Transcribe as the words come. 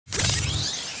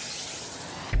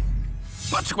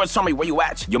Bunch of Army, where you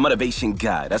at? Your motivation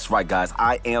guy. That's right, guys.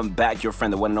 I am back, your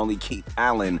friend, the one and only Keith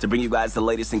Allen, to bring you guys the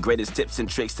latest and greatest tips and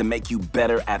tricks to make you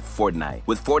better at Fortnite.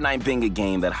 With Fortnite being a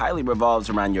game that highly revolves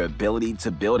around your ability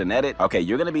to build and edit, okay,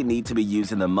 you're gonna need to be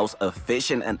using the most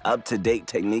efficient and up-to-date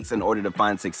techniques in order to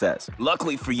find success.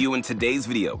 Luckily for you, in today's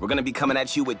video, we're gonna be coming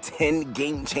at you with 10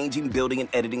 game-changing building and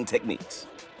editing techniques.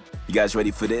 You guys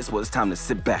ready for this? Well, it's time to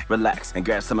sit back, relax, and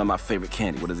grab some of my favorite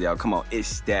candy. What is it, y'all? Come on,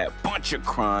 it's that bunch of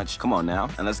crunch. Come on now,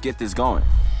 and let's get this going.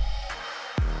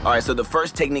 All right, so the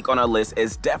first technique on our list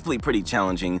is definitely pretty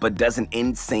challenging, but does an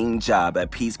insane job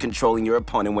at piece controlling your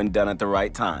opponent when done at the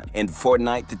right time. In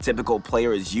Fortnite, the typical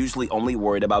player is usually only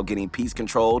worried about getting piece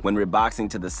controlled when reboxing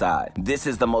to the side. This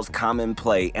is the most common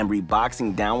play, and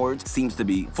reboxing downwards seems to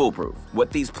be foolproof.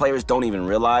 What these players don't even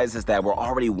realize is that we're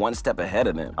already one step ahead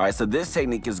of them. All right, so this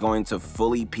technique is going to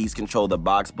fully piece control the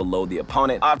box below the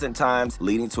opponent, oftentimes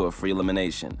leading to a free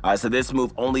elimination. All right, so this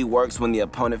move only works when the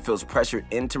opponent feels pressured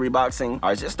into reboxing. All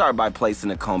right, just start by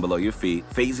placing a cone below your feet,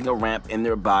 phasing a ramp in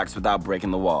their box without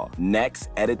breaking the wall. Next,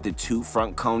 edit the 2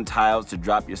 front cone tiles to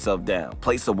drop yourself down.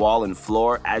 Place a wall and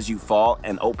floor as you fall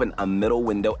and open a middle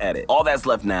window edit. All that's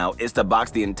left now is to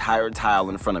box the entire tile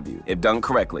in front of you. If done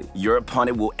correctly, your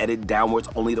opponent will edit downwards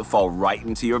only to fall right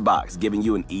into your box, giving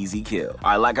you an easy kill.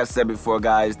 All right, like I said before,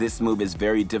 guys, this move is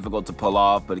very difficult to pull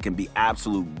off, but it can be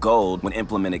absolute gold when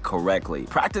implemented correctly.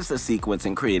 Practice the sequence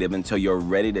in creative until you're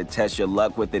ready to test your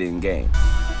luck with it in game.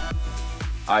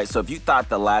 All right, so if you thought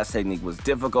the last technique was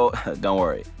difficult, don't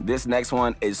worry. This next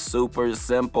one is super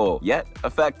simple, yet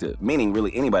effective, meaning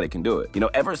really anybody can do it. You know,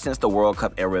 ever since the World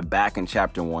Cup era back in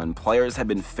Chapter 1, players have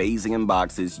been phasing in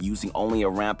boxes using only a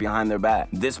ramp behind their back.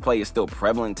 This play is still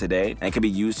prevalent today and can be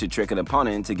used to trick an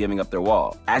opponent into giving up their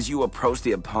wall. As you approach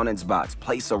the opponent's box,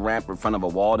 place a ramp in front of a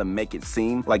wall to make it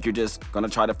seem like you're just gonna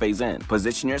try to phase in.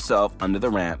 Position yourself under the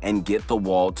ramp and get the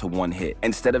wall to one hit.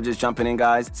 Instead of just jumping in,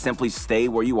 guys, simply stay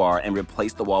where you are and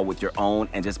replace the wall with your own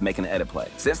and just make an edit play.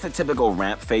 Since the typical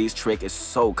ramp phase trick is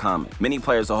so common, many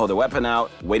players will hold their weapon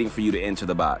out, waiting for you to enter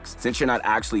the box. Since you're not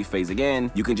actually phasing in,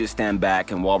 you can just stand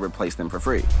back and wall replace them for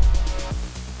free.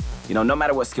 You know, no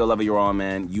matter what skill level you're on,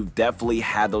 man, you've definitely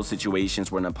had those situations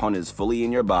where an opponent is fully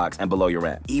in your box and below your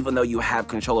ramp. Even though you have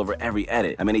control over every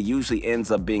edit, I mean, it usually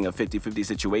ends up being a 50-50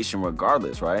 situation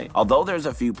regardless, right? Although there's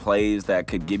a few plays that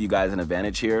could give you guys an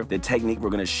advantage here, the technique we're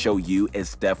gonna show you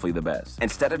is definitely the best.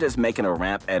 Instead of just making a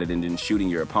ramp edit and then shooting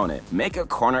your opponent, make a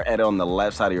corner edit on the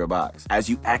left side of your box. As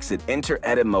you exit, enter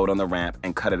edit mode on the ramp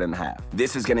and cut it in half.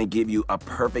 This is gonna give you a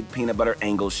perfect peanut butter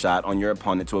angle shot on your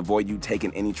opponent to avoid you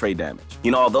taking any trade damage.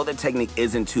 You know, although the technique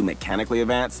isn't too mechanically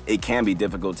advanced, it can be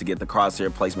difficult to get the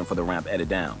crosshair placement for the ramp edit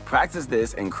down. Practice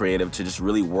this in creative to just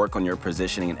really work on your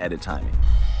positioning and edit timing.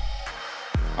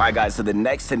 All right, guys, so the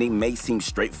next technique may seem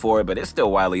straightforward, but it's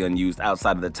still widely unused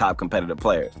outside of the top competitive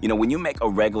players. You know, when you make a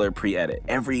regular pre-edit,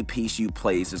 every piece you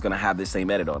place is gonna have the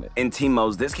same edit on it. In team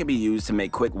modes, this can be used to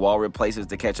make quick wall replaces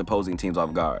to catch opposing teams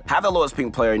off guard. Have the lowest ping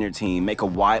player in your team make a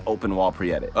wide open wall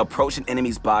pre-edit. Approach an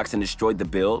enemy's box and destroy the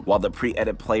build while the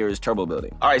pre-edit player is turbo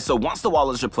building. All right, so once the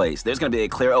wall is replaced, there's gonna be a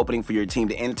clear opening for your team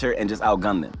to enter and just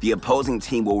outgun them. The opposing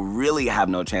team will really have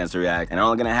no chance to react and are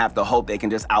only gonna have to hope they can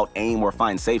just out-aim or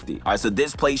find safety. All right, so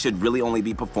this play should really only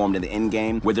be performed in the end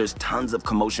game where there's tons of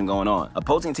commotion going on.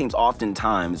 Opposing teams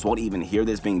oftentimes won't even hear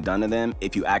this being done to them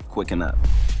if you act quick enough.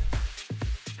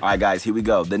 All right, guys, here we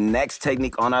go. The next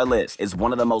technique on our list is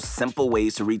one of the most simple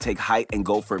ways to retake height and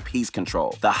go for piece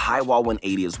control. The high wall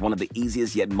 180 is one of the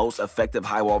easiest yet most effective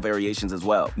high wall variations as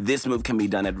well. This move can be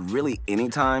done at really any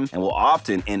time and will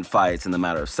often end fights in a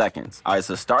matter of seconds. All right,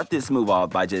 so start this move off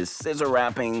by just scissor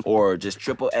wrapping or just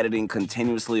triple editing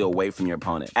continuously away from your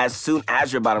opponent. As soon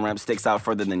as your bottom ramp sticks out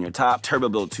further than your top, turbo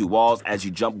build 2 walls as you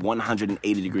jump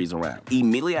 180 degrees around.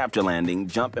 Immediately after landing,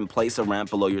 jump and place a ramp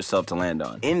below yourself to land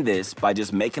on. End this by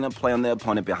just making a play on the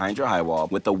opponent behind your high wall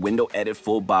with a window edit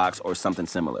full box or something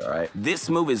similar, all right? This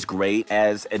move is great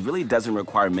as it really doesn't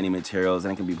require many materials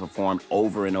and it can be performed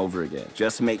over and over again.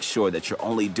 Just make sure that you're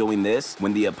only doing this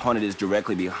when the opponent is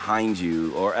directly behind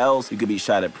you, or else you could be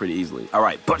shot at pretty easily. All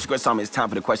right, Bunch of Army, it's time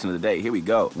for the question of the day. Here we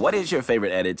go. What is your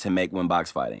favorite edit to make when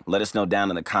box fighting? Let us know down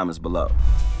in the comments below.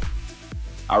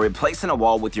 Replacing a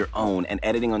wall with your own and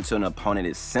editing onto an opponent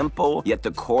is simple, yet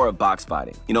the core of box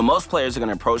fighting. You know, most players are going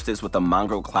to approach this with a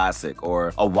mongrel classic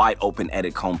or a wide open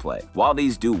edit cone play. While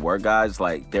these do work, guys,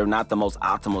 like, they're not the most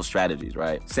optimal strategies,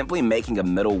 right? Simply making a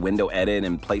middle window edit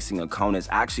and placing a cone is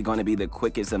actually going to be the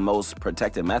quickest and most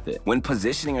protected method. When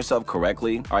positioning yourself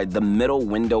correctly, all right, the middle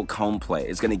window cone play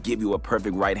is going to give you a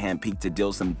perfect right-hand peek to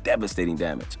deal some devastating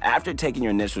damage. After taking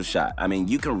your initial shot, I mean,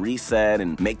 you can reset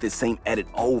and make the same edit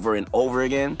over and over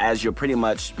again, in, as you'll pretty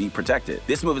much be protected.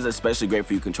 This move is especially great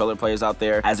for you controller players out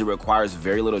there, as it requires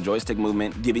very little joystick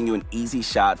movement, giving you an easy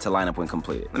shot to line up when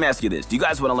completed. Let me ask you this, do you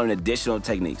guys want to learn additional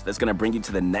techniques that's going to bring you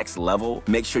to the next level?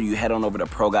 Make sure you head on over to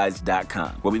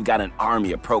ProGuides.com, where we've got an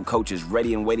army of pro coaches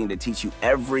ready and waiting to teach you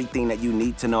everything that you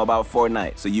need to know about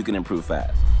Fortnite so you can improve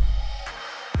fast.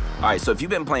 Alright, so if you've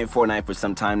been playing Fortnite for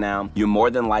some time now, you're more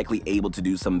than likely able to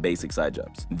do some basic side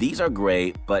jumps. These are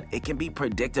great, but it can be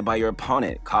predicted by your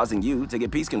opponent, causing you to get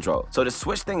piece control. So to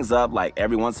switch things up, like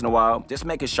every once in a while, just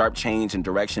make a sharp change in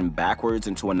direction backwards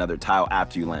into another tile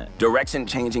after you land. Direction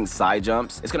changing side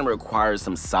jumps is going to require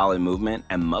some solid movement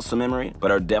and muscle memory,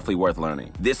 but are definitely worth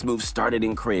learning. This move started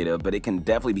in creative, but it can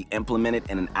definitely be implemented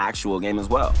in an actual game as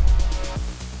well.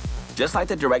 Just like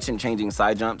the direction-changing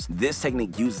side jumps, this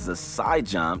technique uses a side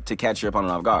jump to catch your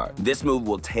opponent off guard. This move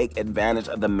will take advantage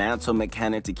of the mantle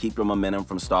mechanic to keep your momentum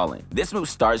from stalling. This move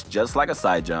starts just like a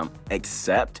side jump,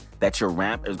 except that your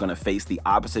ramp is going to face the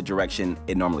opposite direction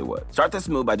it normally would. Start this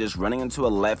move by just running into a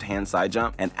left-hand side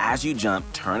jump, and as you jump,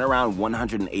 turn around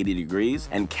 180 degrees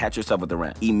and catch yourself with the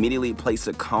ramp. Immediately place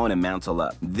a cone and mantle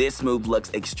up. This move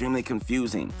looks extremely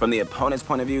confusing from the opponent's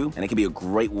point of view, and it can be a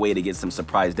great way to get some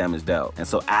surprise damage dealt. And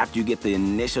so after you get the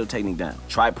initial technique down,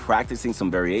 try practicing some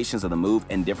variations of the move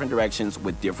in different directions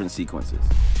with different sequences.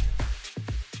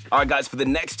 Alright guys, for the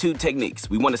next two techniques,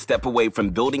 we want to step away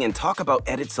from building and talk about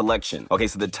edit selection. Okay,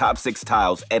 so the top 6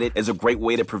 tiles, edit is a great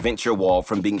way to prevent your wall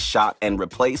from being shot and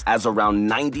replaced, as around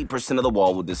 90% of the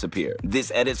wall will disappear.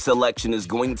 This edit selection is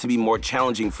going to be more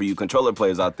challenging for you controller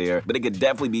players out there, but it could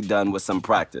definitely be done with some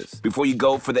practice. Before you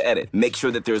go for the edit, make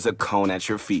sure that there's a cone at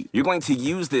your feet. You're going to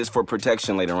use this for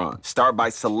protection later on. Start by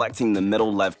selecting the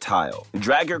middle left tile.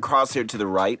 Drag your crosshair to the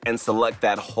right and select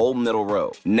that whole middle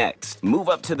row. Next, move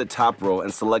up to the top row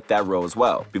and select that row as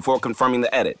well. Before confirming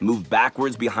the edit, move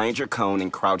backwards behind your cone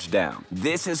and crouch down.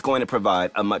 This is going to provide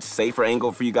a much safer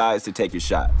angle for you guys to take your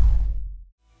shot.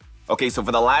 Okay, so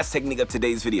for the last technique of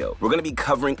today's video, we're going to be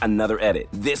covering another edit.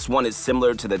 This one is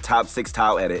similar to the top 6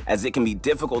 tile edit, as it can be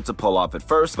difficult to pull off at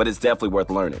first, but it's definitely worth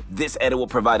learning. This edit will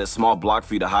provide a small block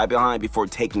for you to hide behind before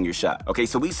taking your shot. Okay,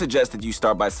 so we suggest that you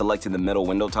start by selecting the middle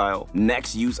window tile.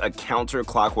 Next, use a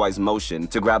counterclockwise motion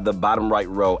to grab the bottom right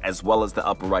row as well as the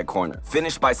upper right corner.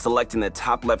 Finish by selecting the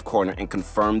top left corner and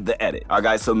confirm the edit. Alright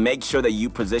guys, so make sure that you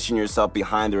position yourself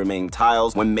behind the remaining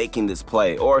tiles when making this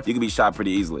play, or you can be shot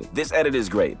pretty easily. This edit is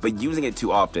great, but using it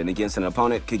too often against an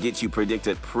opponent could get you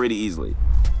predicted pretty easily.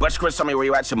 But Chris, tell me where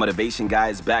you at. Your motivation guy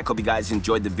is back. Hope you guys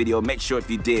enjoyed the video. Make sure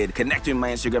if you did, connect with my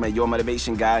Instagram at Your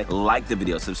Motivation Guy. Like the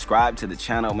video, subscribe to the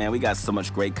channel, man. We got so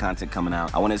much great content coming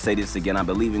out. I want to say this again. I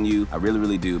believe in you. I really,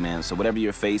 really do, man. So whatever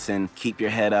you're facing, keep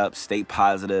your head up, stay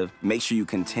positive. Make sure you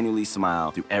continually smile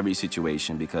through every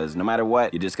situation, because no matter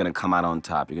what, you're just going to come out on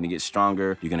top. You're going to get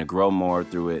stronger. You're going to grow more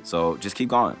through it. So just keep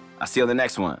going. I'll see you on the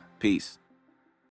next one. Peace.